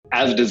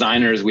as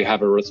designers, we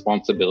have a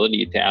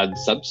responsibility to add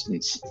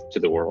substance to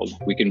the world.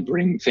 We can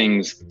bring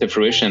things to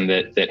fruition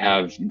that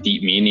have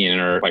deep meaning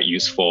and are quite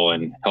useful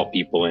and help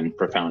people in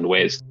profound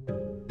ways.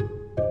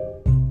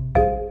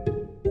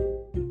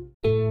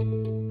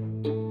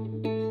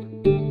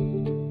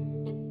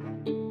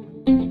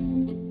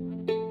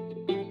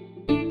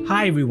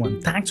 Hi everyone,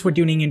 thanks for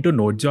tuning into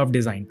Nodes of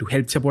Design. To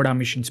help support our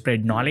mission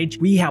spread knowledge,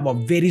 we have a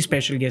very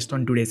special guest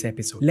on today's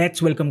episode.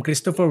 Let's welcome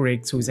Christopher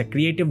Ricks, who is a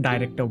creative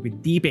director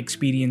with deep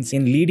experience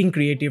in leading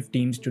creative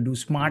teams to do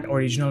smart,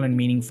 original and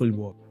meaningful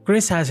work.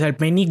 Chris has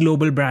helped many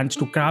global brands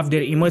to craft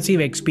their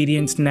immersive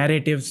experience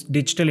narratives,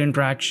 digital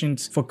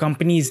interactions for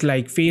companies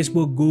like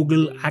Facebook,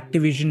 Google,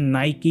 Activision,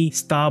 Nike,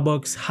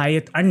 Starbucks,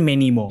 Hyatt, and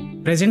many more.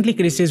 Presently,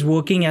 Chris is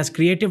working as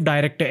creative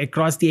director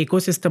across the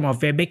ecosystem of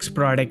WebEx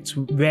products,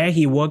 where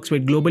he works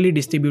with globally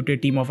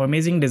distributed team of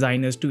amazing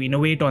designers to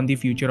innovate on the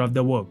future of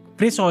the work.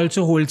 Chris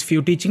also holds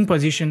few teaching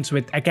positions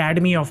with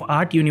Academy of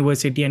Art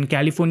University and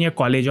California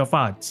College of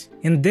Arts.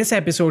 In this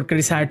episode,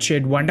 Chris had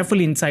shared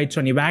wonderful insights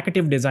on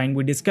evocative design.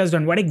 We discussed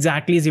on what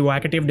exactly is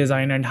evocative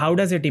design and how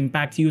does it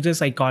impact user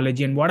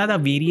psychology and what are the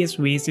various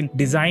ways in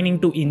designing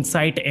to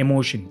incite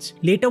emotions.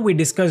 Later, we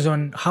discussed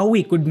on how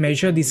we could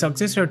measure the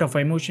success rate of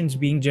emotions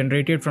being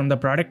generated from the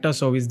product or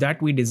service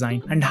that we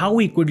design and how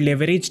we could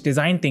leverage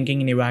design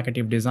thinking in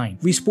evocative design.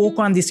 We spoke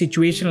on the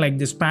situation like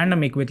this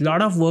pandemic with a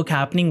lot of work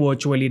happening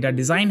virtually that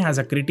design has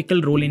a critical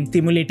role in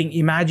stimulating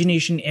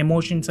imagination,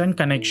 emotions and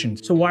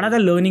connections. So what are the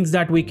learnings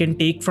that we can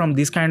take from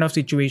this kind of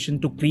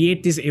situation to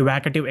create these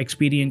evocative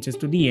experiences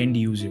to the end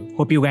user?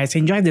 Hope you guys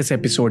enjoyed this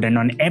episode, and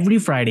on every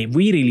Friday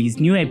we release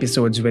new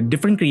episodes with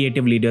different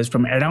creative leaders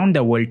from around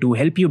the world to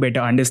help you better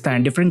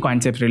understand different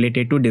concepts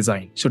related to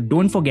design. So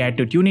don't forget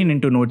to tune in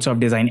into Notes of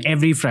Design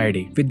every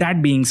Friday. With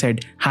that being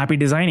said, happy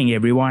designing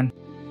everyone.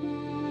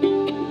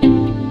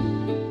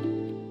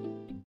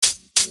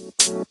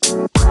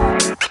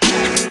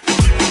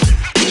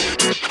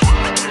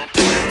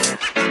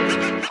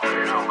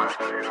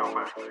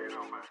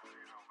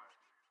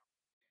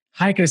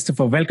 Hi,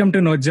 Christopher. Welcome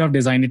to Nodes of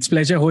Design. It's a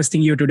pleasure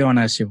hosting you today on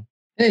our show.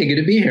 Hey, good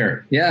to be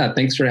here. Yeah,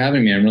 thanks for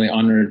having me. I'm really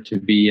honored to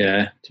be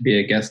a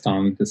guest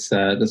on this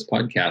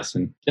podcast,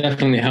 and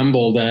definitely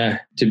humbled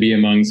to be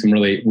among some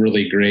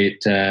really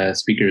great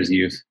speakers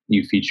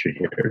you've featured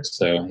here.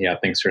 So yeah,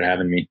 thanks for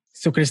having me.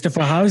 So,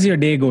 Christopher, how's your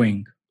day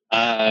going?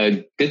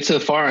 Good so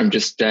far. I'm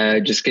just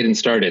getting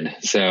started.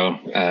 So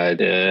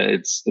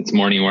it's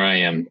morning where I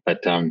am,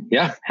 but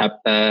yeah,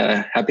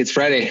 happy it's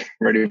Friday.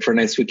 Ready for a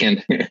nice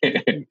weekend.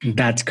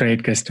 That's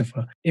great,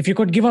 Christopher. If you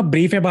could give a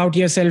brief about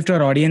yourself to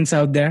our audience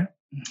out there.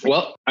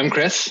 Well, I'm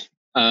Chris.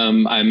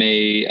 I'm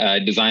a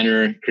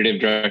designer, creative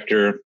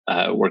director,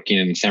 working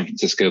in San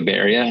Francisco Bay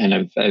Area, and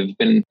I've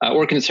been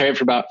working in this area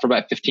for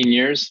about 15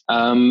 years.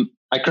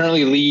 I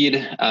currently lead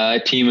a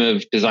team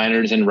of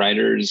designers and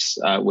writers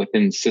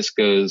within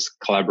Cisco's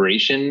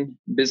collaboration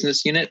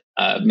business unit.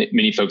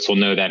 Many folks will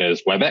know that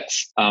as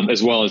WebEx,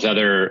 as well as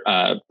other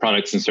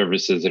products and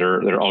services that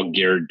are all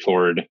geared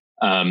toward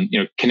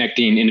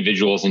connecting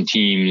individuals and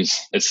teams,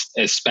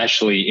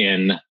 especially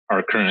in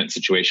our current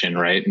situation,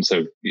 right? And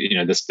so,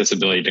 this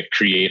ability to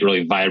create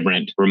really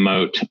vibrant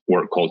remote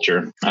work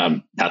culture,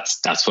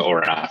 that's what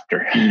we're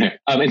after.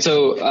 And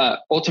so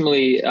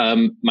ultimately,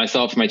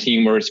 myself and my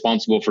team were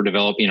responsible for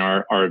developing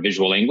our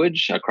visual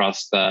language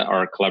across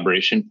our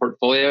collaboration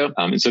portfolio.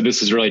 And so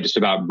this is really just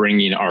about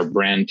bringing our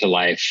brand to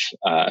life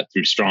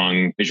through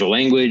strong visual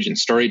language and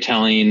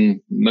storytelling,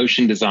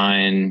 motion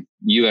design,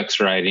 UX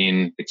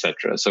writing,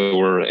 etc. So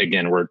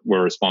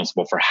we're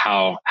responsible for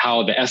how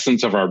the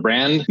essence of our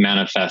brand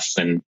manifests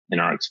in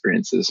our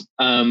experiences.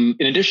 In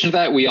addition to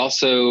that, we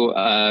also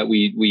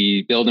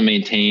we build and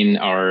maintain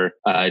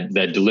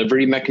the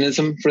delivery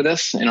mechanism for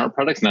this in our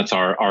products, and that's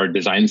our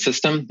design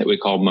system that we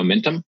call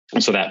Momentum.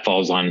 And so that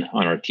falls on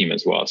our team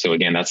as well. So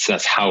again,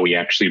 that's how we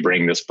actually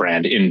bring this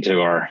brand into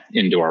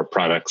our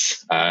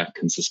products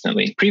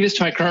consistently. Previous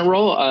to my current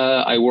role,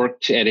 I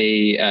worked at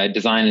a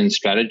design and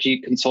strategy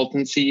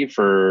consultancy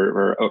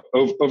for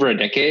over a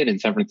decade in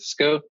San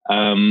Francisco,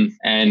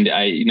 and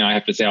I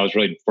have to say I was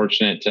really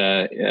fortunate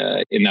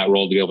in that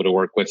role to be able to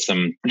work with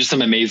some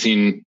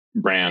amazing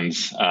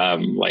brands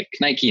like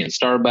Nike and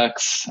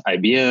Starbucks,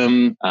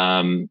 IBM,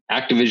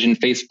 Activision,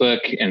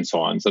 Facebook, and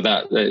so on. So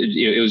that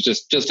it was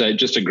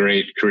just a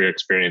great career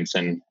experience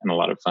and a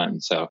lot of fun.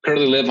 So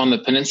currently live on the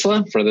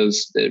peninsula. For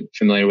those that are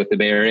familiar with the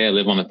Bay Area, I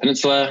live on the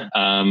peninsula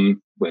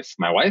with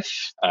my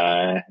wife.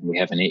 We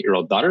have an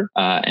 8-year-old daughter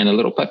and a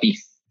little puppy.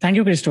 Thank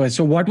you, Christopher.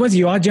 So what was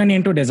your journey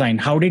into design?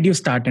 How did you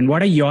start? And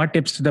what are your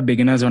tips to the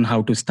beginners on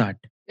how to start?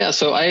 Yeah,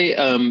 so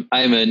I'm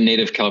a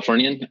native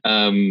Californian,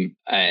 and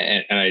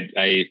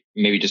I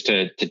maybe just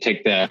to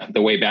take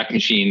the way back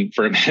machine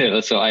for a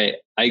minute. So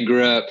I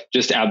grew up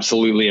just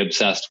absolutely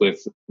obsessed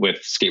with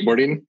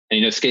skateboarding,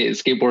 and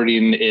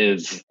skateboarding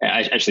is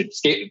actually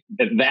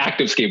the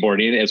act of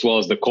skateboarding as well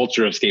as the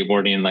culture of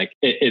skateboarding. Like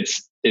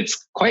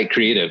it's quite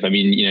creative. I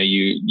mean,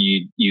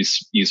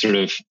 you sort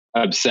of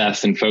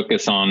obsess and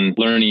focus on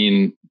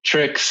learning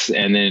tricks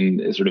and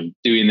then sort of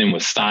doing them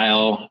with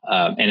style.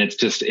 And it's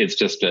just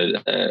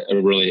a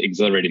really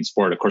exhilarating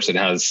sport. Of course, it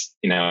has,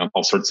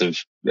 all sorts of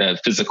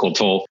physical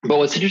toll. But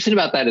what's interesting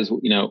about that is,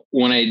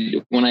 when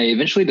I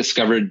eventually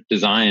discovered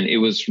design, it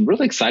was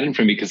really exciting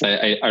for me because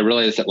I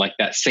realized that like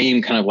that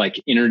same kind of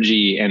like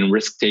energy and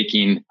risk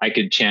taking I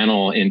could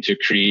channel into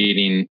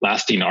creating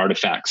lasting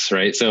artifacts,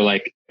 right? So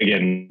like,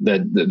 again,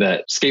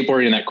 the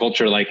skateboarding and that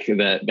culture, like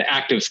the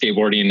act of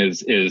skateboarding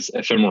is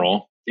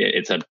ephemeral.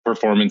 It's a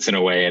performance in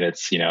a way, and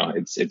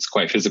it's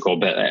quite physical.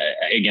 But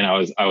again,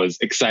 I was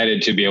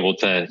excited to be able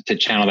to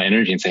channel that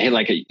energy and say, hey,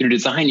 like through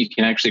design, you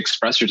can actually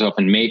express yourself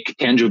and make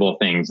tangible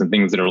things and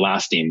things that are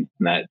lasting.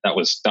 And that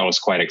was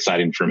quite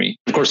exciting for me.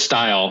 Of course,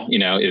 style,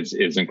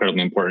 is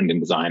incredibly important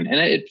in design,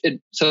 and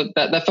so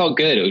that felt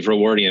good. It was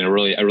rewarding, and I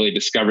really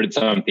discovered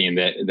something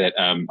that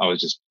I was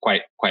just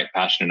quite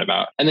passionate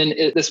about. And then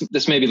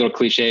this may be a little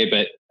cliche,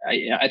 but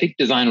I think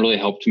design really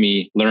helped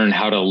me learn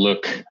how to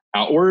look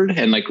outward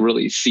and like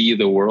really see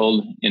the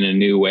world in a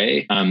new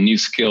way. New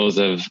skills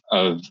of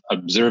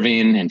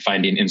observing and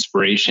finding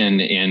inspiration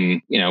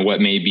in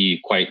what may be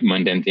quite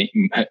mundane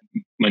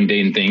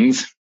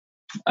things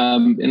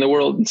in the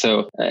world. And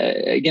so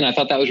again, I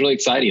thought that was really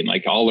exciting.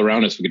 Like all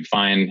around us, we could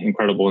find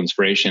incredible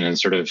inspiration and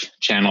sort of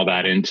channel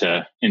that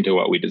into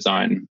what we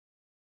design.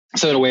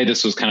 So in a way,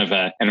 this was kind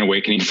of an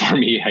awakening for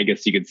me, I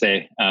guess you could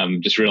say,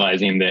 just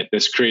realizing that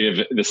this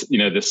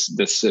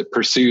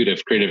pursuit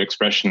of creative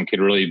expression could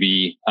really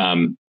be,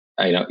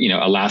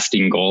 a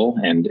lasting goal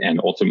and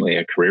ultimately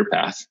a career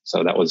path.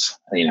 So that was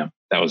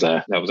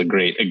a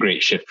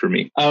great shift for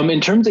me.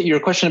 In terms of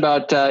your question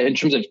about, in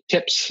terms of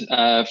tips,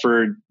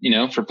 for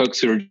folks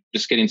who are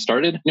just getting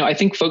started, I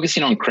think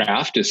focusing on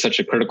craft is such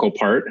a critical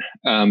part.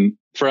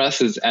 For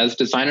us as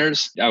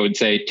designers, I would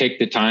say take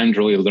the time to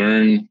really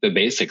learn the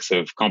basics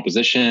of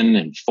composition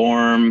and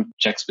form,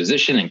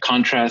 juxtaposition and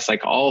contrast,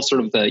 like all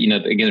sort of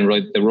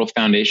the real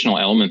foundational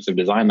elements of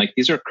design. Like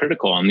these are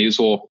critical, and these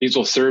will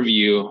serve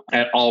you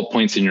at all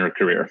points in your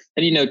career.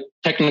 And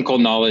technical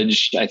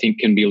knowledge, I think,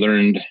 can be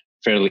learned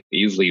fairly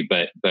easily,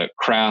 but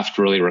craft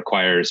really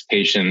requires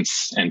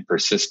patience and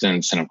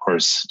persistence, and of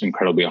course,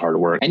 incredibly hard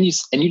work. And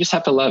you just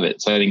have to love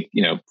it. So I think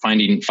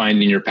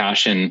finding your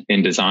passion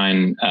in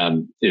design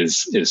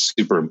is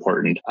super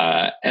important.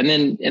 And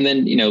then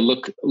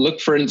look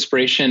for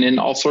inspiration in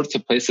all sorts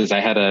of places. I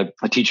had a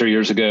teacher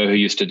years ago who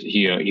used to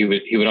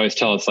he would always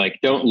tell us, like,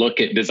 don't look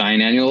at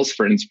design annuals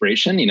for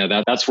inspiration.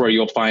 That's where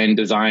you'll find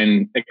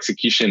design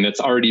execution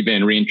that's already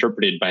been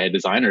reinterpreted by a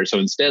designer. So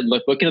instead,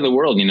 look into the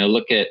world.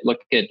 Look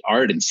at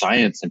art and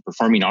science and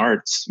performing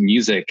arts,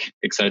 music,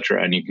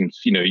 etc. And you can,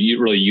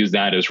 you really use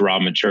that as raw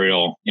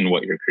material in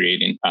what you're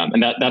creating.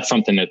 And that's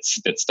something that's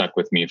stuck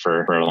with me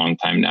for a long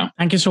time now.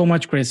 Thank you so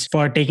much, Chris,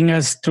 for taking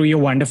us through your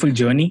wonderful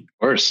journey.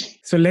 Of course.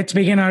 So let's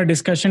begin our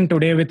discussion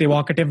today with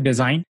evocative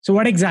design. So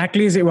what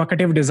exactly is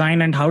evocative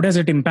design, and how does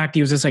it impact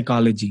user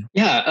psychology?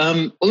 Yeah.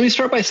 Well, let me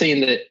start by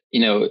saying that,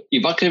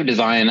 evocative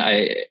design,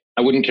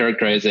 I wouldn't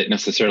characterize it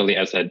necessarily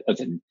as a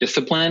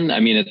discipline. I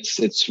mean,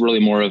 it's really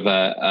more of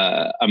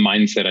a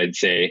mindset, I'd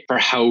say, for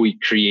how we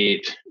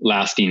create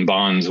lasting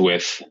bonds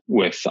with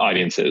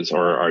audiences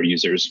or our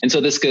users. And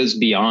so this goes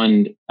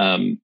beyond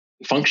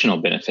functional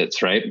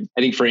benefits, right?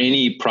 I think for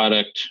any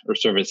product or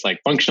service,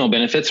 like functional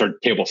benefits are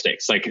table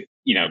stakes, like,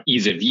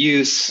 ease of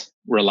use,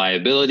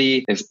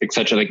 reliability,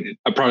 etc. Like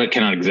a product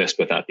cannot exist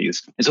without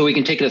these. And so we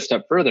can take it a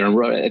step further. And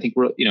I think,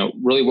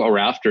 really what we're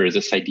after is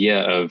this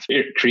idea of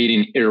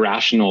creating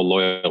irrational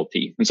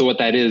loyalty. And so what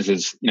that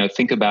is,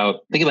 think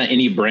about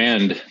any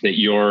brand that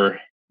you're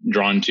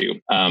drawn to,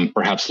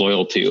 perhaps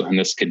loyal to. And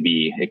it could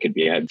be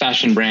a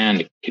fashion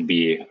brand, it could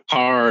be a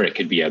car, it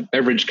could be a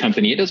beverage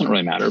company. It doesn't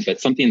really matter,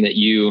 but something that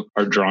you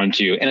are drawn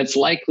to. And it's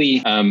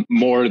likely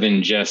more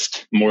than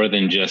just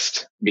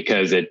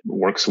because it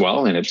works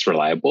well and it's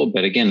reliable.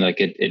 But again, like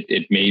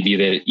it may be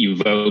that it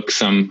evokes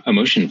some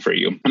emotion for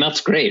you. And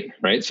that's great,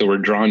 right? So we're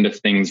drawn to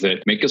things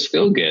that make us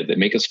feel good,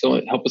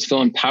 that help us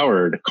feel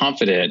empowered,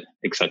 confident,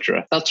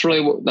 etc. That's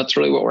really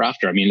what we're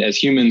after. I mean, as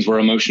humans, we're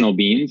emotional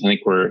beings. I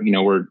think we're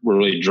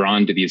really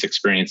drawn to these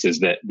experiences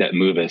that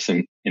move us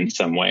in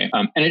some way.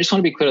 And I just want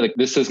to be clear, like,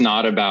 this is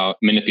not about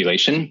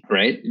manipulation,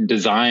 right?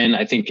 Design,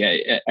 I think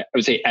I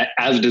would say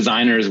as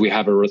designers, we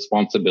have a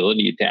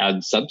responsibility to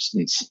add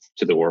substance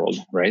to the world,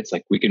 right? It's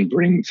like we can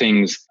bring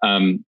things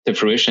to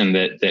fruition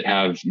that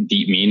have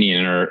deep meaning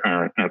and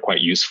are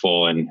quite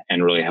useful and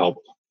really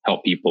help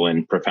people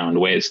in profound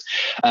ways.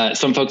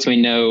 Some folks may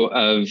know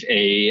of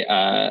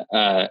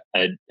a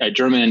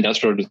German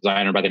industrial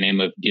designer by the name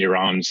of Dieter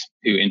Rams,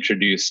 who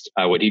introduced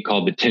what he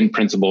called the 10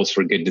 principles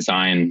for good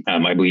design,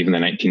 I believe in the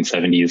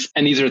 1970s.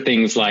 And these are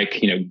things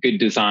like, good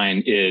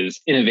design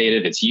is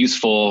innovative, it's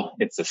useful,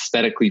 it's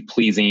aesthetically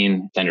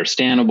pleasing, it's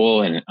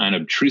understandable and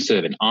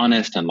unobtrusive and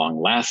honest and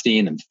long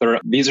lasting and thorough.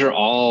 These are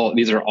all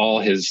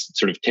his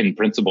sort of 10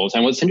 principles.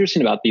 And what's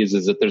interesting about these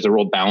is that there's a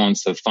real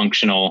balance of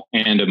functional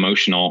and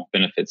emotional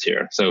benefits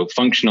here. So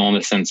functional in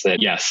the sense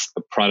that, yes,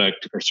 a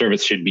product or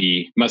service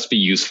must be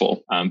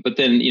useful. But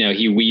then,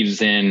 he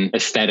weaves in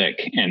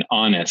aesthetic and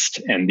honest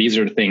trust. And these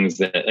are things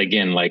that,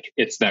 again, like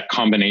it's that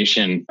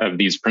combination of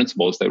these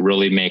principles that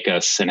really make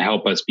us and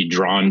help us be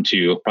drawn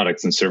to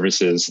products and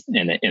services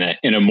in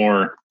a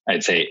more,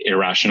 I'd say,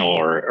 irrational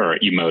or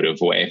emotive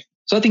way.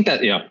 So I think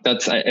that,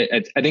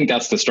 I think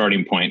that's the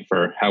starting point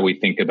for how we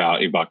think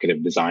about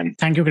evocative design.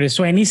 Thank you, Chris.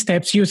 So any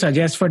steps you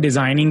suggest for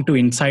designing to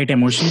incite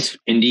emotions?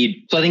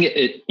 Indeed. So I think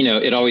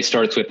it always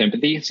starts with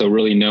empathy. So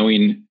really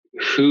knowing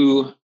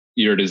who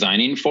you're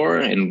designing for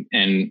and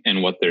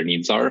what their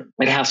needs are.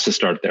 It has to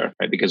start there,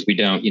 right? Because we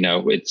don't,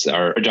 it's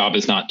our job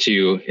is not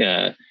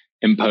to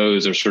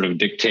impose or sort of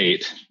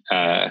dictate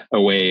a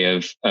way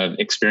of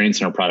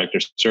experiencing our product or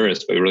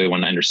service, but we really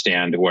want to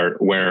understand where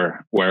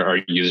our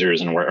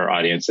users and where our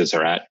audiences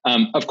are at.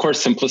 Of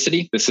course,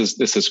 simplicity. This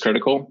is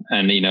critical,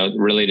 and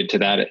related to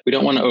that, we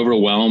don't want to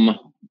overwhelm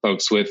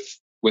folks with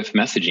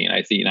messaging.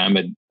 I think I'm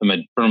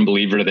a firm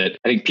believer that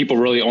I think people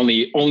really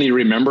only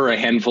remember a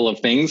handful of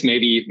things,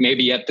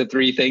 maybe up to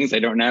 3 things. I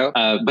don't know,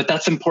 but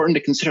that's important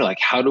to consider. Like,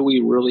 how do we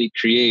really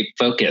create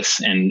focus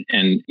and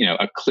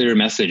a clear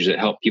message that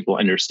help people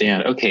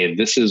understand? Okay,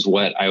 this is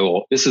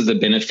the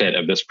benefit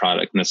of this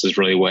product, and this is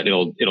really what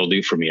it'll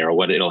do for me, or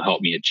what it'll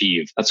help me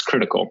achieve. That's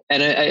critical.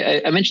 And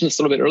I mentioned this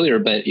a little bit earlier,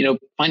 but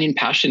finding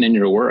passion in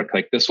your work,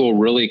 like this will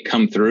really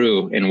come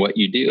through in what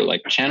you do.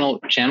 Like channel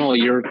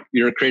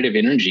your creative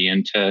energy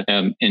into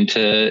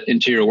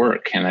your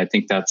work. And I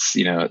think that's,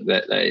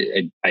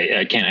 that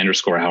I can't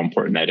underscore how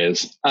important that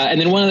is.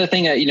 And then one other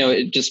thing,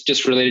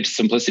 just related to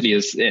simplicity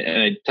is,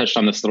 and I touched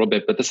on this a little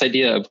bit, but this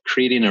idea of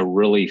creating a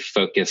really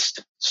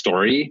focused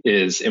story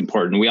is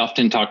important. We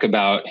often talk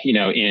about,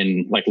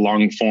 in like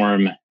long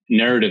form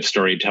narrative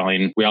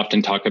storytelling, we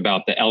often talk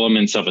about the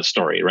elements of a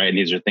story, right? And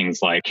these are things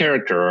like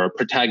character or a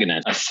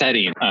protagonist, a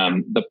setting,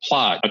 the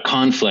plot, a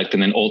conflict,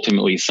 and then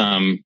ultimately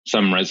some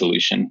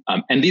resolution.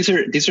 And these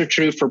are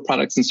true for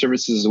products and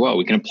services as well.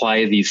 We can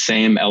apply these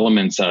same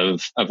elements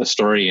of a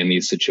story in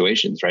these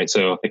situations, right?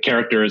 So the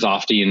character is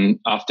often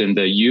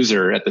the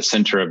user at the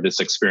center of this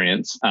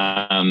experience.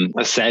 A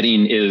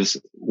setting is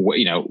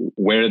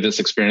where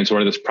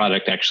this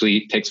product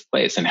actually takes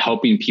place, and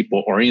helping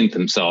people orient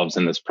themselves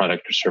in this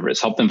product or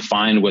service, help them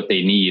find what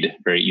they need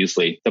very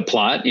easily. The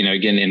plot,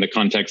 again, in the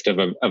context of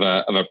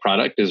a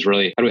product, is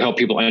really how do we help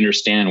people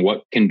understand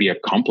what can be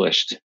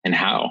accomplished and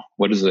how?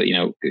 What is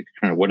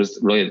what is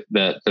really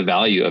the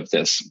value of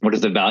this? What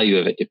is the value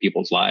of it to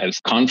people's lives?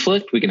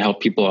 Conflict, we can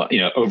help people,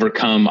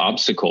 overcome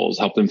obstacles,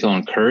 help them feel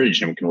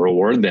encouraged, and we can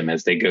reward them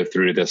as they go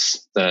through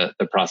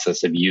the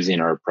process of using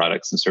our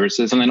products and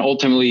services. And then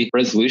ultimately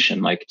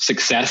resolution, like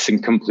success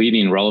in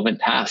completing relevant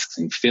tasks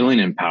and feeling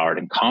empowered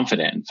and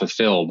confident and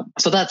fulfilled.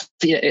 So that's,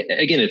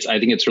 again, I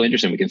think it's really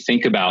interesting. We can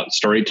think about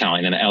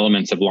storytelling and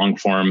elements of long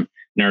form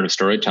narrative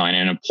storytelling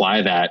and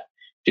apply that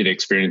to the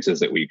experiences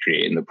that we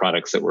create and the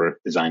products that we're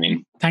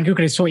designing. Thank you,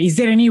 Chris. So is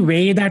there any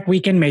way that we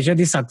can measure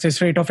the success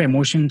rate of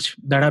emotions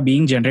that are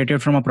being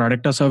generated from a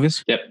product or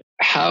service? Yep.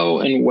 How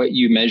and what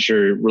you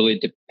measure really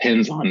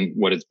depends on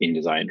what is being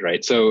designed,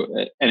 right? So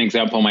an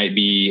example might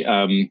be,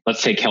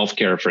 let's take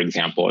healthcare, for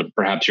example.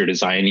 Perhaps you're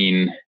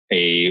designing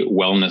a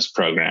wellness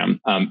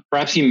program.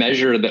 Perhaps you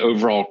measure the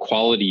overall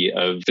quality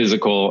of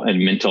physical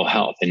and mental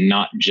health and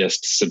not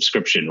just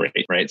subscription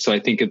rate, right? So I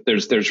think if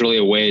there's really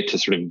a way to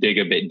sort of dig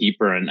a bit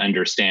deeper and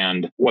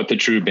understand what the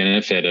true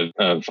benefit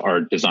of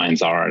our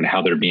designs are and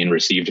how they're being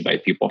received by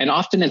people. And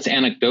often it's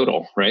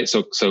anecdotal, right?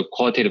 So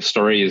qualitative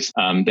stories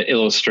that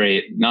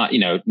illustrate not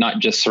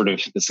just sort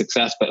of the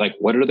success, but like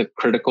what are the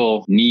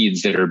critical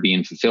needs that are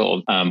being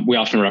fulfilled. We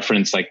often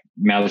reference like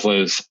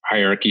Maslow's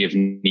hierarchy of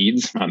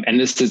needs, and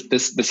this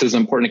is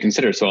important to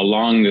consider. So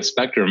along the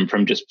spectrum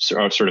from just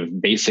sort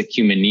of basic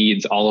human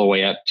needs all the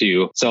way up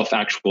to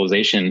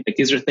self-actualization, like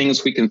these are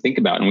things we can think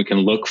about, and we can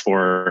look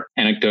for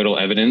anecdotal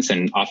evidence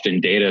and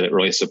often data that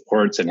really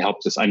supports and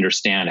helps us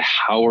understand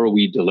how are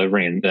we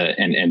delivering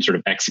and sort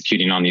of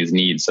executing on these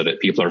needs so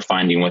that people are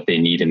finding what they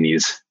need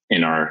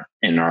in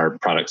our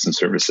products and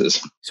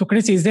services. So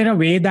Chris, is there a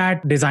way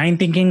that design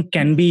thinking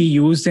can be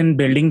used in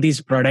building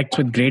these products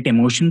with great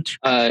emotions?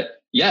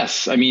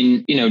 Yes. I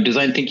mean,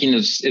 design thinking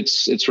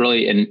it's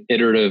really an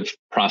iterative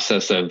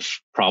process of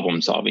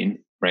problem solving,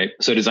 right?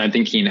 So design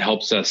thinking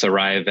helps us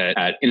arrive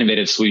at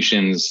innovative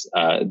solutions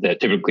that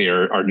typically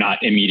are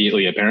not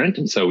immediately apparent.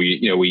 And so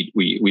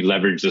we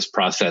leverage this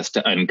process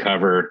to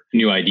uncover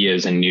new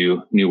ideas and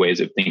new ways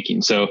of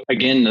thinking. So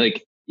again,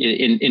 like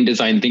in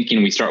design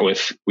thinking, we start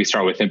with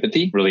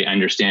empathy, really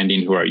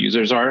understanding who our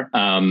users are.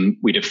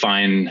 We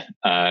define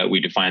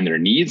their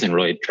needs and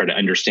really try to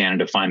understand and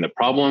define the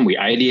problem. We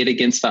ideate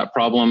against that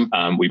problem.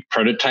 We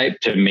prototype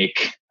to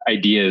make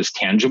ideas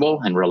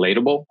tangible and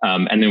relatable,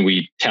 and then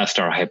we test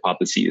our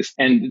hypotheses.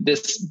 And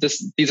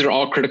these are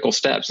all critical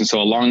steps. And so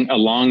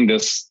along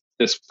this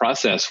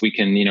process, we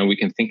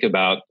can think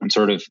about and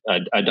sort of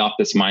adopt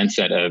this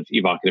mindset of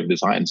evocative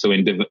design. So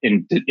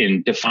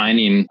in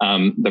defining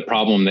the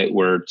problem that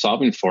we're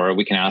solving for,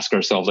 we can ask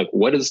ourselves, like,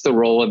 what is the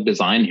role of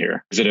design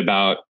here? Is it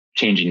about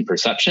changing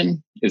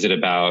perception? Is it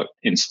about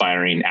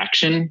inspiring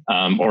action?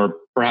 Or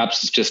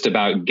perhaps it's just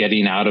about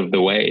getting out of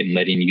the way and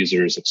letting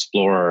users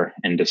explore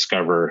and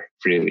discover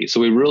freely. So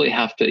we really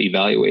have to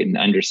evaluate and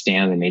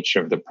understand the nature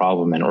of the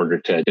problem in order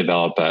to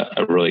develop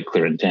a really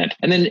clear intent.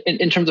 And then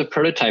in terms of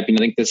prototyping, I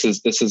think this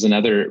is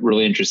another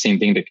really interesting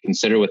thing to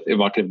consider with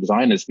evocative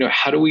design is,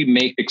 how do we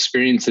make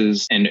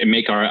experiences and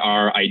make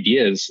our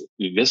ideas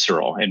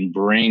visceral and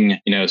bring,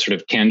 sort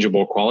of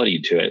tangible quality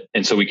to it.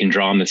 And so we can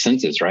draw on the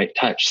senses, right?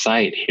 Touch,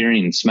 sight,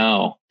 hearing,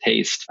 smell,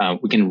 taste.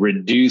 We can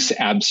reduce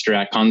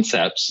abstract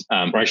concepts,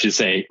 or I should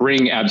say,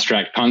 bring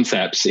abstract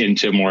concepts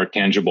into more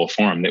tangible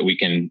form that we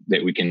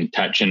can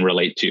touch and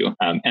relate to.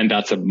 And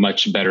that's a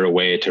much better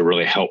way to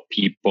really help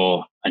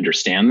people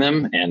understand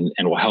them and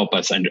will help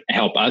us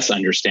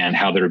understand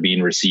how they're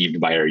being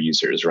received by our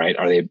users, right?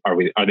 Are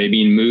they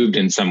being moved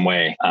in some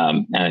way?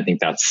 And I think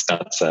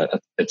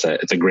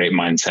it's a great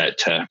mindset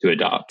to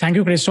adopt. Thank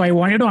you, Chris. So I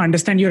wanted to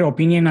understand your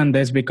opinion on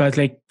this because,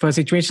 like, for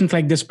situations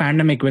like this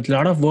pandemic, with a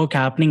lot of work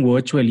happening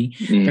virtually,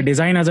 the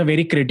design has a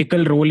very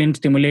critical role in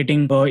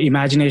stimulating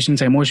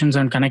imaginations, emotions,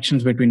 and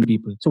connections between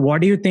people. So what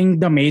do you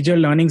think the major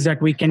learnings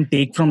that we can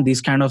take from this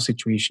kind of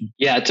situation?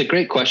 Yeah, it's a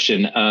great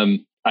question.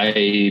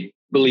 I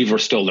believe we're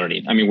still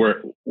learning. I mean,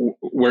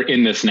 we're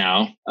in this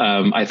now.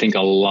 I think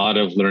a lot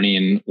of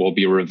learning will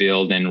be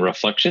revealed in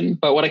reflection.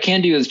 But what I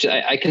can do is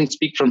I can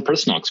speak from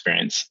personal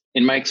experience.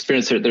 In my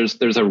experience,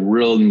 there's a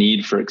real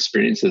need for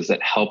experiences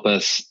that help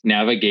us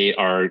navigate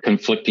our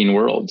conflicting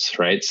worlds,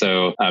 right?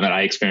 So and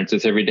I experience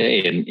this every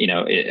day,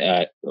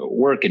 and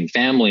work and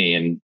family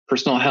and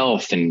personal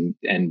health and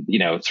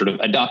sort of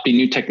adopting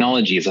new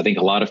technologies. I think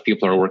a lot of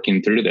people are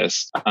working through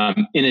this.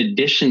 In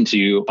addition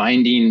to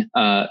finding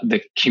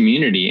the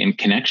community and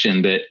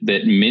connection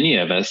that many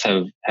of us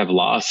have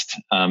lost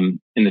in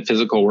the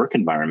physical work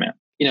environment.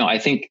 I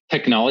think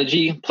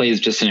technology plays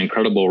just an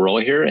incredible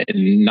role here,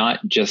 and not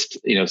just,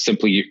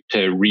 simply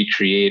to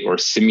recreate or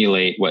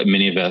simulate what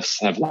many of us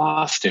have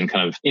lost in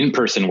kind of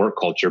in-person work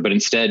culture, but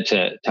instead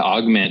to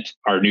augment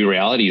our new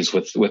realities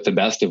with the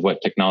best of what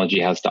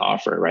technology has to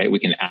offer, right? We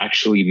can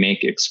actually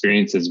make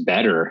experiences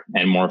better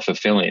and more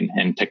fulfilling,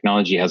 and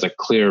technology has a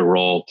clear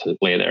role to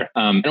play there.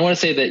 And I want to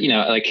say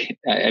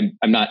that,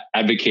 I'm not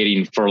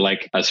advocating for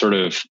like a sort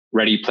of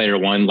Ready Player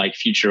One like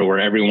future where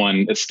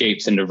everyone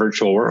escapes into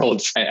virtual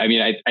worlds.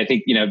 I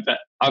think,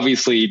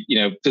 obviously,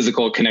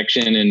 physical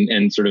connection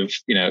and sort of,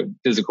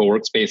 physical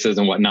workspaces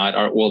and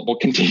whatnot will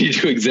continue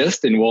to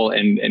exist, and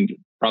and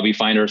probably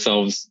find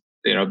ourselves,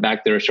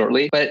 back there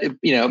shortly. But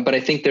I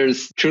think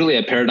there's truly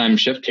a paradigm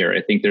shift here.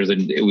 I think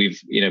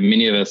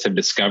many of us have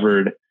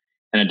discovered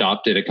and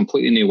adopted a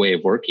completely new way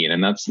of working,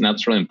 and that's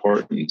really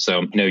important.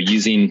 So,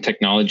 using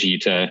technology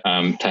to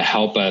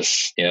help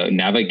us,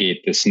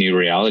 navigate this new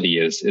reality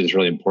is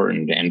really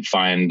important, and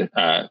find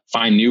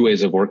new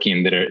ways of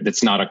working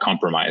that's not a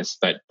compromise,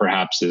 but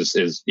perhaps is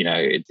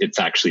it's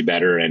actually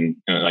better and,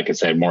 like I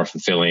said, more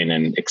fulfilling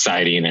and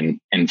exciting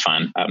and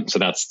fun. So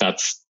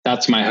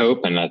that's my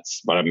hope, and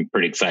that's what I'm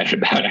pretty excited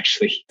about,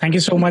 actually. Thank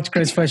you so much,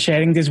 Chris, for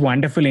sharing this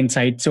wonderful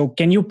insight. So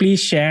can you please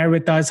share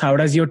with us, how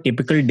does your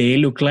typical day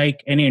look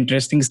like? Any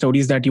interesting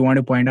stories that you want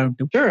to point out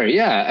to? Sure.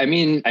 Yeah. I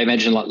mean, I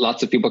imagine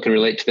lots of people can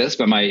relate to this,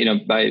 but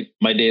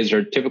my days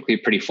are typically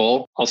pretty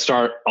full. I'll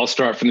start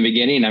from the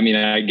beginning. I mean,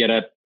 I get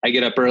up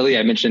early.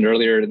 I mentioned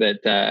earlier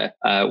that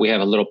we have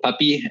a little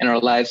puppy in our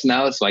lives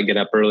now, so I get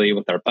up early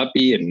with our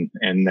puppy and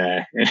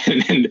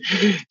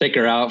take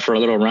her out for a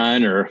little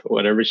run or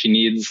whatever she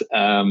needs.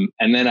 And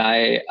then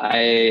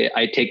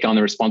I take on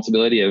the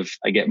responsibility of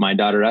I get my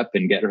daughter up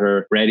and get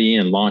her ready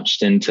and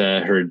launched into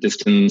her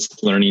distance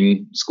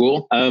learning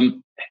school.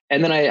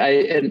 And then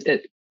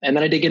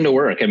I dig into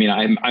work. I mean,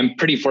 I'm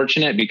pretty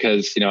fortunate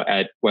because,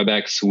 at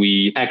WebEx,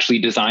 we actually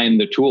design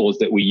the tools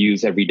that we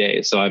use every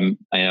day. So I'm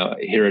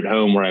here at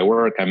home where I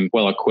work, I'm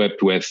well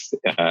equipped with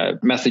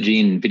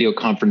messaging, video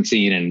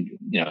conferencing, and,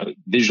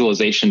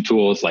 visualization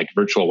tools like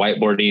virtual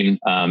whiteboarding,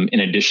 in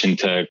addition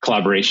to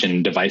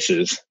collaboration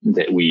devices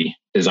that we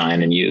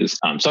design and use.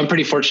 So I'm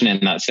pretty fortunate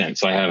in that sense.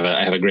 So I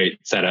have a great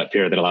setup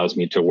here that allows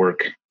me to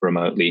work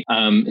remotely.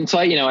 And so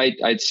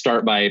I'd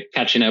start by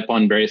catching up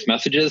on various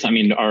messages. I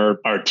mean,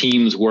 our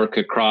teams work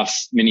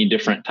across many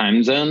different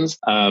time zones.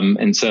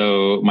 And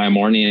so my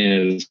morning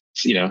is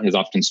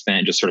often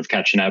spent just sort of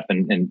catching up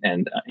and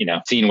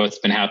seeing what's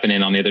been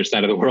happening on the other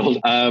side of the world.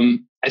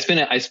 I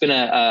spend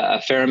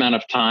a fair amount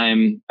of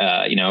time,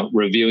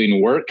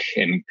 reviewing work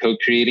and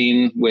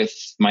co-creating with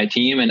my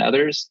team and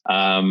others.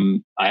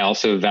 I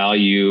also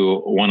value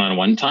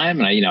one-on-one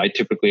time, and I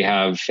typically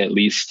have at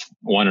least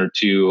one or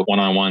two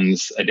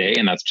one-on-ones a day,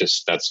 and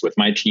that's with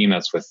my team,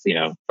 that's with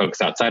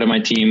folks outside of my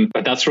team.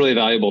 But that's really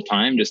valuable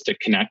time just to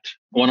connect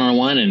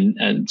one-on-one,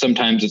 and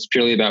sometimes it's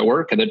purely about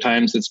work. Other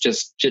times it's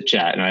just chit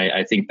chat, and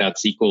I think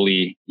that's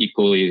equally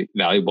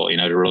valuable.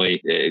 To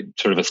really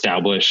sort of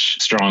establish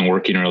strong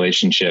working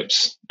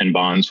relationships and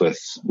bonds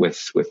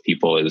with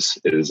people is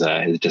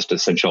just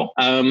essential.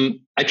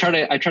 I try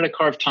to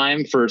carve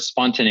time for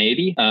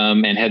spontaneity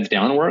and heads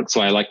down work. So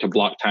I like to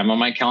block time on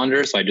my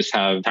calendar, so I just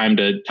have time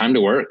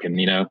to work and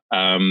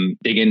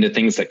dig into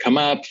things that come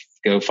up.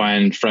 go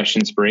find fresh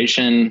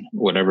inspiration,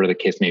 whatever the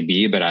case may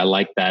be. But I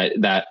like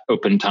that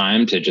open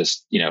time to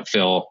just,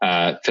 fill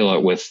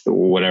it with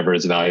whatever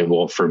is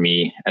valuable for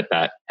me at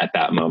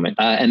that moment.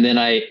 And then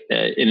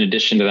in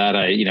addition to that,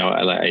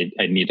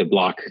 I need to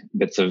block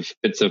bits of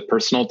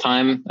personal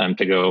time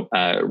to go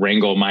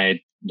wrangle my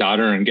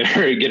daughter and get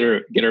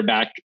her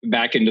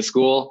back into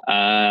school,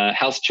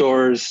 house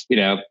chores,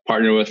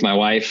 partner with my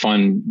wife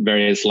on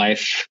various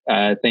life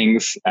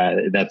things.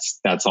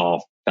 That's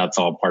all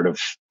part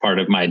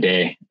of my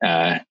day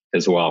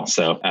as well.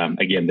 So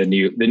again, the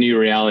new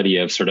reality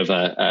of sort of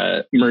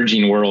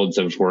merging worlds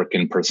of work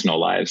and personal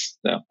lives.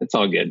 So it's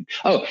all good.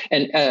 Oh,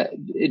 and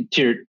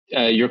to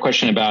your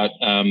question about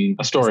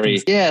a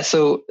story. Yeah.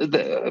 So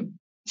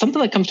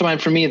something that comes to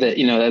mind for me that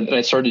that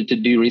I started to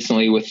do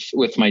recently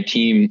with my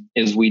team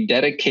is we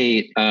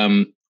dedicate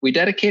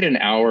an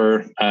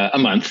hour a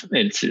month.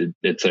 It's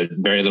a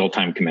very little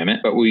time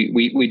commitment, but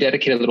we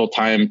dedicate a little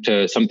time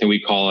to something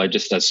we call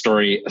just a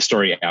story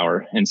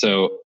hour. And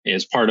so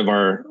as part of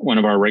one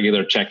of our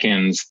regular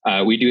check-ins,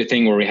 we do a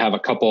thing where we have a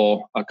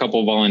couple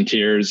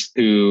volunteers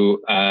who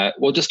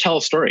will just tell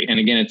a story. And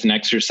again, it's an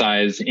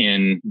exercise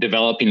in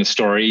developing a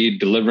story,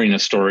 delivering a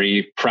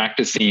story,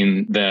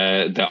 practicing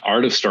the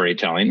art of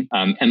storytelling.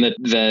 And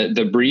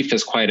the brief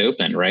is quite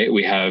open, right?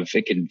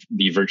 It can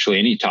be virtually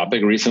any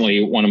topic.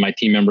 Recently, one of my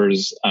team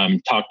members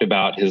talked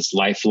about his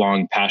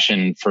lifelong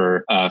passion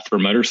for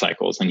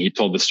motorcycles, and he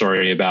told the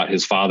story about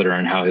his father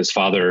and how his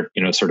father,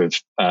 sort of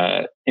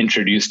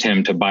introduced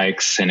him to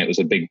bikes, and it was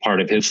a big part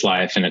of his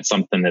life, and it's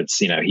something that's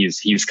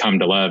he's come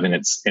to love, and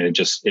it's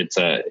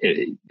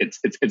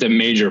a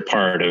major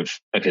part of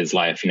his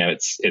life.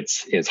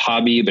 It's his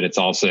hobby, but it's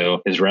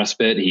also his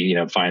respite. He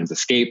finds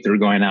escape through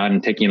going out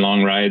and taking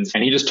long rides,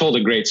 and he just told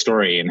a great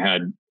story and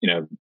had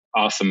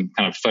awesome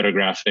kind of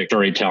photographic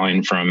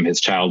storytelling from his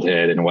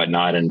childhood and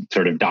whatnot, and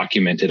sort of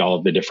documented all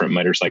of the different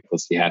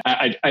motorcycles he had.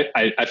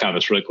 I found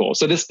this really cool.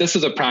 So this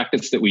is a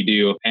practice that we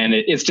do, and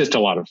it's just a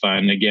lot of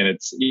fun. Again,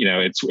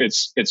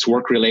 it's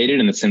work related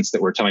in the sense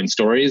that we're telling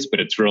stories,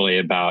 but it's really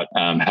about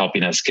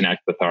helping us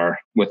connect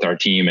with our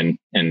team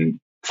and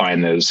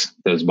find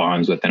those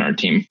bonds within our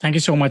team. Thank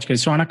you so much,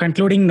 Chris. So on a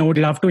concluding note,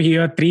 love to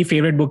hear 3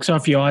 favorite books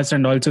of yours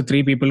and also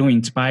 3 people who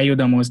inspire you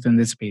the most in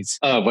this space.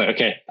 Oh, but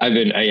okay. I've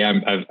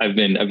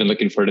been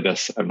looking forward to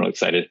this. I'm really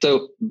excited.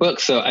 So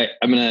books. So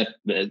I'm going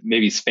to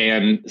maybe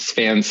span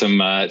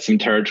some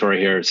territory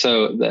here.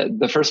 So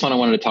the first one I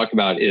wanted to talk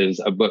about is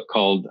a book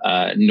called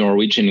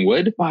Norwegian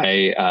Wood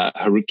by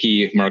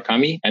Haruki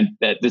Murakami. And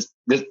this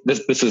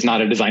is not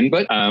a design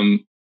book.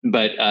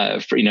 But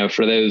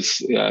for those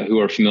who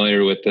are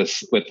familiar with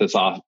this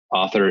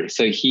author,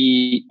 so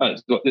he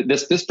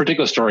this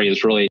particular story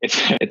is really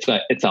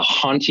it's a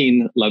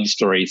haunting love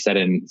story set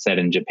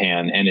in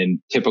Japan, and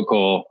in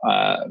typical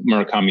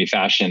Murakami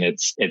fashion,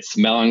 it's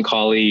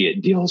melancholy.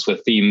 It deals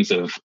with themes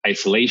of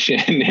isolation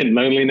and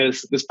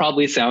loneliness. This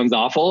probably sounds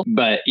awful,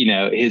 but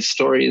his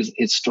stories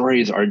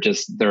are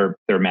just they're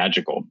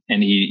magical,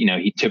 and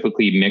he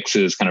typically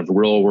mixes kind of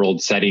real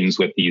world settings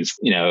with these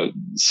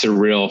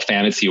surreal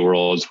fantasy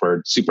worlds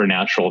where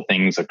supernatural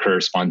things occur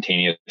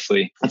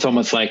spontaneously. It's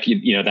almost like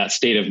that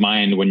state of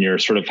mind when you're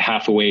sort of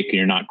half awake and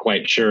you're not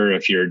quite sure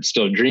if you're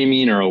still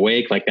dreaming or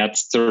awake. Like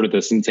that's sort of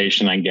the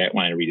sensation I get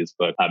when I read his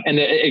book. And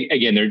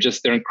again,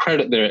 they're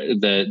incredible.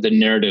 The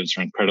narratives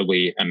are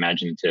incredibly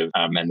imaginative,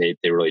 and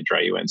they really draw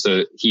you in.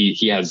 So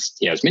he has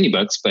many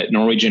books, but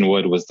Norwegian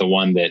Wood was the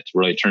one that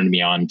really turned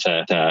me on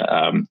to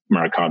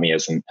Murakami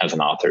as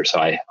an author. So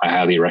I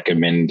highly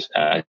recommend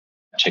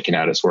checking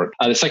out his work.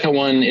 The second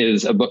one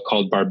is a book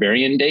called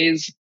Barbarian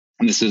Days.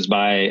 And this is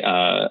by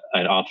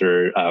an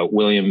author,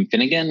 William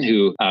Finnegan,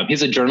 who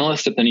he's a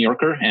journalist at the New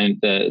Yorker, and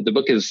the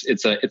book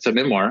it's a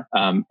memoir,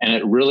 and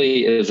it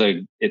really is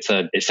it's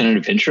an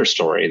adventure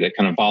story that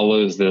kind of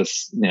follows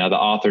this the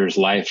author's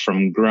life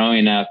from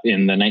growing up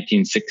in the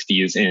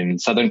 1960s in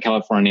Southern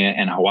California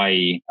and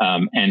Hawaii,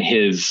 and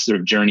his sort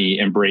of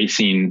journey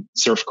embracing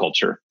surf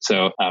culture.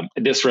 So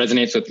this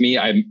resonates with me.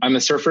 I'm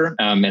a surfer,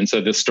 and so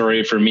this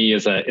story for me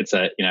is it's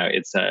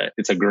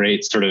a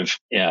great sort of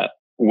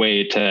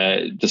way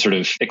to sort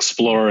of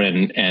explore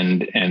and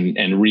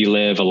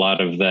relive a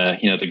lot of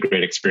the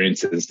great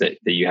experiences that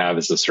you have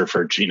as a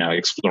surfer,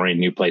 exploring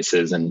new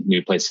places and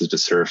new places to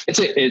surf.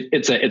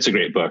 It's a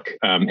great book,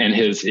 and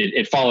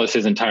it follows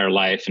his entire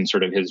life and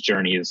sort of his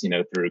journeys,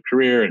 through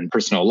career and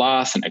personal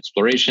loss and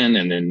exploration,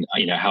 and then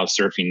how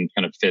surfing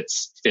kind of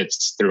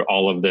fits through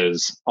all of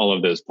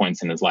those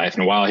points in his life.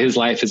 And while his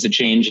life has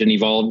changed and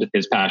evolved,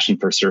 his passion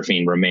for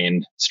surfing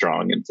remained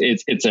strong.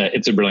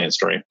 It's a brilliant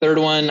story. Third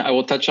one I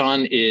will touch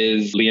on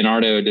is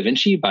Leonardo da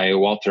Vinci by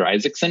Walter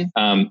Isaacson.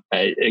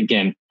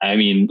 Again, I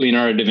mean,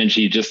 Leonardo da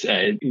Vinci just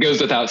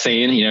goes without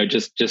saying,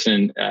 just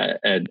an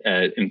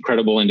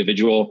incredible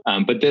individual.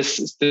 But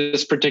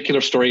this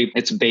particular story,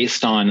 it's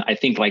based on, I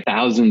think, like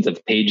thousands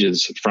of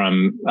pages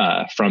from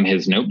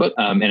his notebook.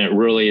 And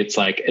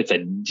it's a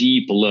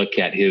deep look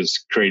at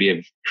his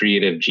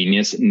creative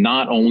genius,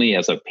 not only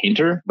as a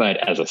painter, but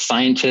as a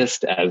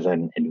scientist, as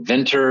an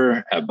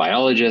inventor, a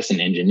biologist,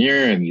 an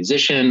engineer, a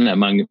musician,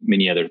 among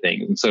many other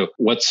things. And so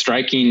what's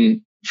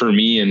striking for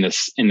me in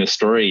this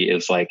story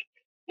is like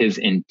his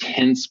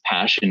intense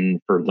passion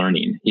for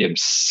learning. He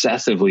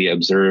obsessively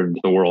observed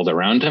the world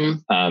around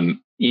him, and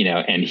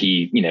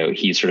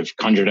he sort of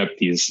conjured up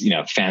these,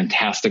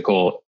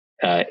 fantastical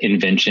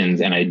inventions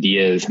and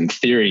ideas and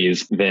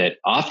theories that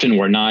often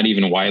were not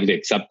even widely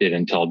accepted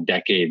until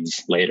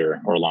decades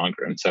later or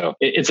longer. And so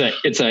it's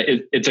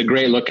a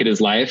great look at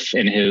his life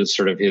and his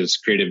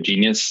creative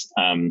genius.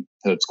 So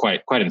it's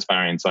quite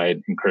inspiring. So I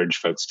encourage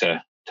folks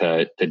to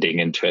dig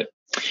into it.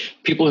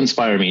 People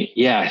inspire me.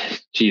 Yeah,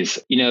 geez.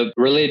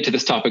 Related to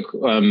this topic,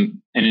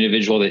 an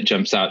individual that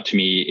jumps out to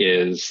me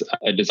is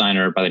a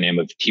designer by the name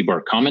of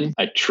Tibor Kalman,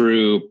 a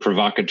true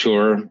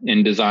provocateur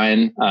in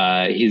design.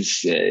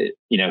 His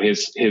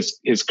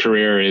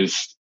career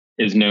is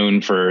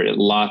known for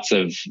lots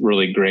of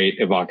really great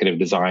evocative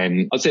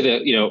design. I'll say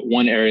that,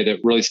 one area that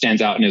really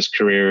stands out in his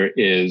career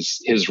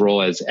is his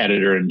role as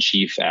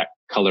editor-in-chief at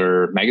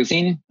Color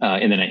magazine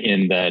in the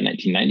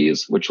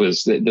 1990s, which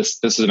was this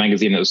is a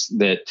magazine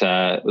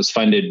that was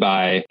funded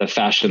by the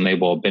fashion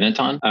label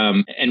Benetton,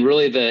 and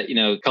really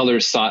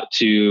Color sought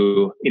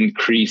to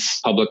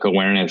increase public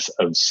awareness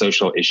of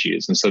social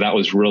issues, and so that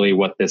was really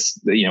what this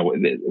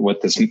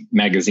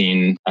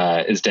magazine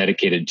is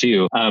dedicated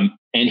to.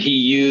 And he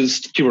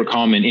used Tibor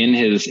Kalman in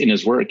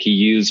his work. He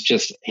used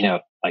just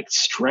like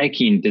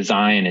striking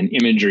design and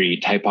imagery,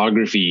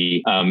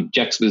 typography,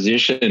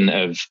 juxtaposition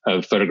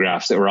of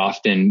photographs that were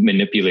often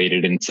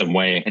manipulated in some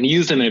way, and he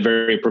used them in a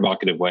very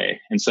provocative way.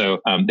 And so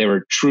they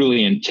were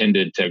truly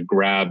intended to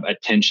grab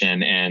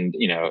attention and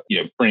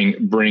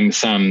bring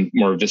some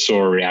more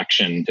visceral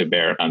reaction to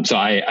bear. So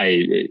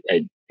I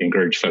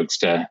encourage folks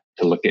to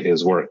look at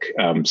his work.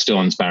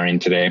 Still inspiring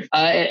today.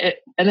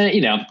 And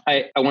then,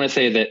 I want to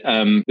say that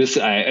I'm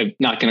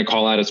not going to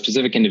call out a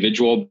specific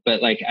individual,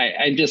 but like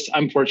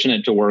I'm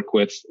fortunate to work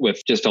with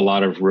just a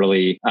lot of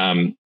really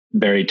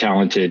very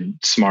talented,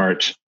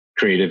 smart,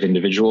 creative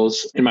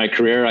individuals. In my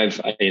career, I've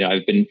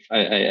been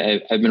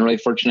really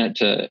fortunate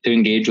to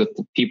engage with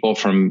people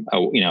from a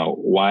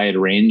wide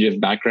range of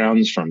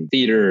backgrounds, from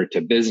theater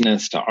to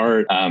business to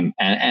art, and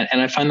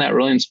I find that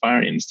really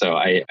inspiring. So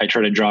I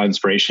try to draw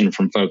inspiration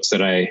from folks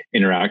that I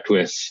interact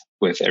with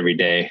every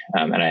day,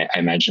 and I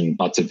imagine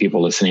lots of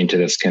people listening to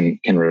this can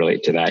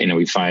relate to that.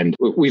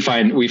 We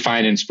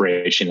find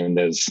inspiration in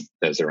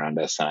those around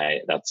us,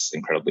 and that's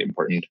incredibly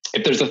important.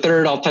 If there's a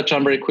third, I'll touch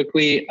on very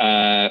quickly.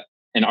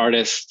 An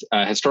artist,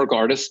 a historical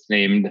artist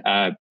named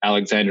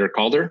Alexander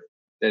Calder.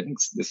 I think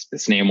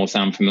this name will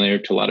sound familiar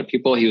to a lot of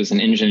people. He was an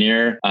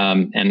engineer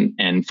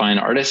and fine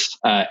artist.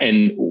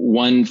 And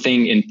one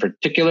thing in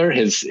particular,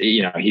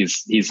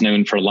 he's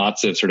known for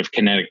lots of sort of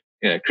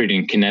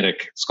creating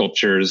kinetic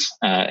sculptures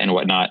and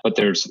whatnot. But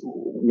there's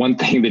one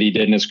thing that he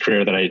did in his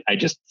career that I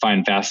just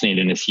find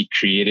fascinating is he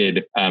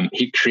created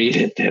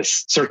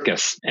this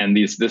circus, and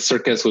this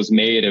circus was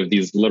made of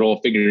these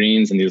little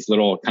figurines and these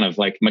little kind of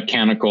like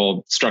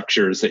mechanical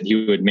structures that he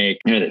would make,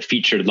 that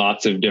featured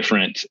lots of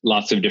different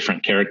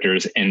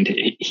characters. And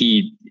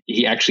he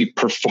actually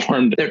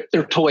performed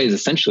they're toys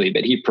essentially,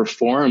 but he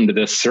performed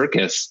this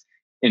circus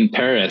in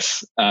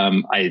Paris,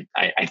 I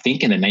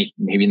think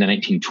maybe in the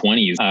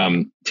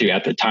 1920s, to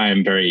at the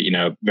time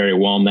very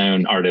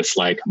well-known artists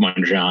like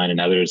Mondrian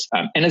and others,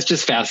 and it's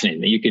just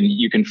fascinating.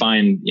 You can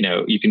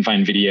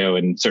find video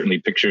and certainly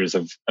pictures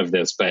of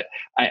this, but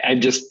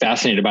I'm just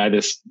fascinated by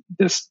this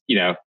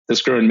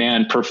grown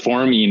man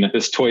performing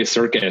this toy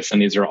circus, and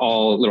these are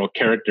all little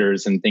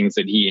characters and things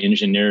that he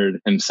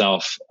engineered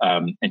himself,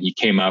 and he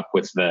came up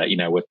with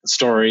the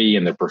story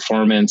and the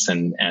performance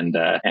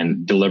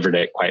and delivered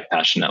it quite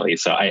passionately.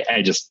 So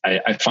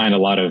I find a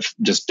lot of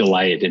just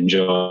delight and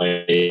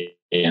joy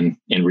in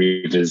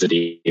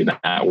revisiting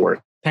that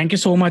work. Thank you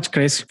so much,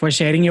 Chris, for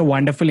sharing your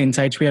wonderful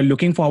insights. We are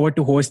looking forward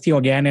to host you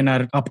again in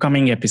our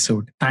upcoming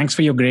episode. Thanks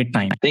for your great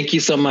time. Thank you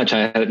so much.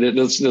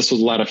 This was a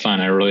lot of fun.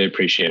 I really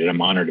appreciate it.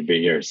 I'm honored to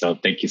be here. So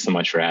thank you so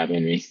much for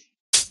having me.